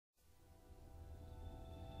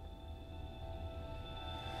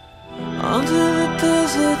under the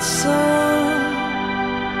desert sun,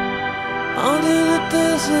 under the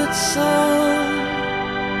desert sun.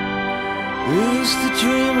 We used to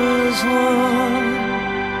dream as one,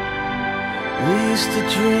 we used to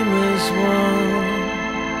dream as one.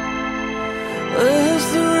 Where's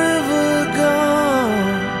the river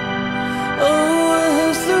gone? Oh,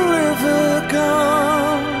 where's the river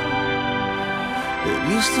gone? It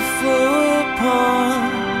used to flow upon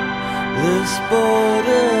this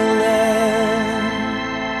borderland.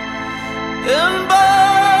 In Borderland,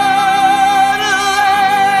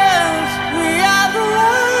 we are the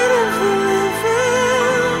light of the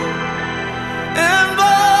living. In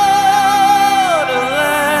Borderland,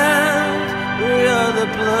 we are the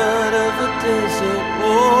blood of a desert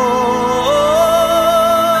war.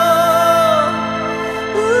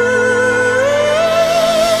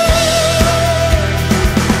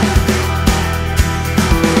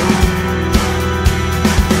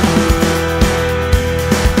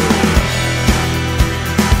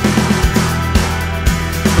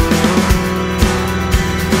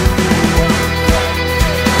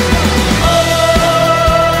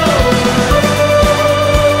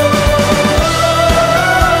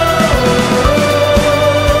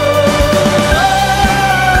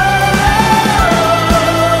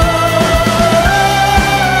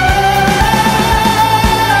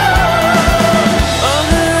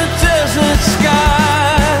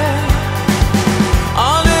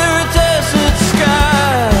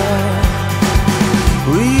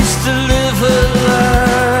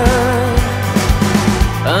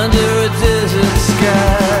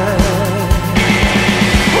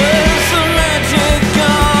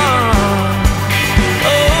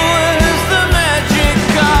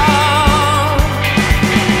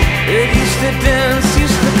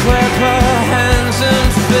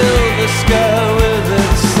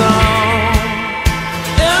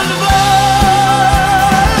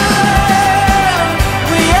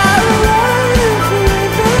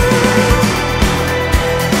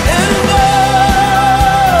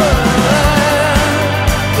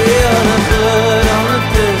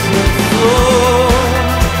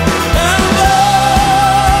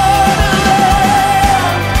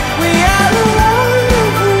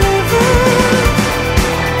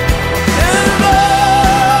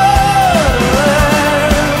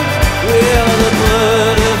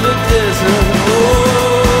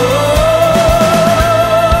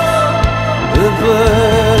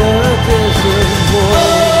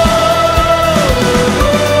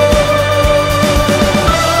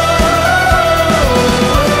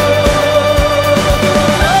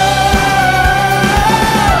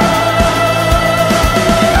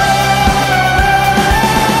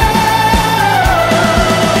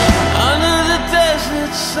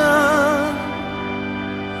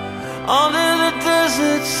 Under the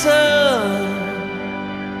desert sun,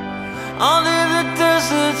 under the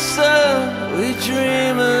desert sun, we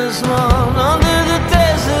dream as one. Under the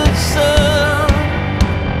desert sun.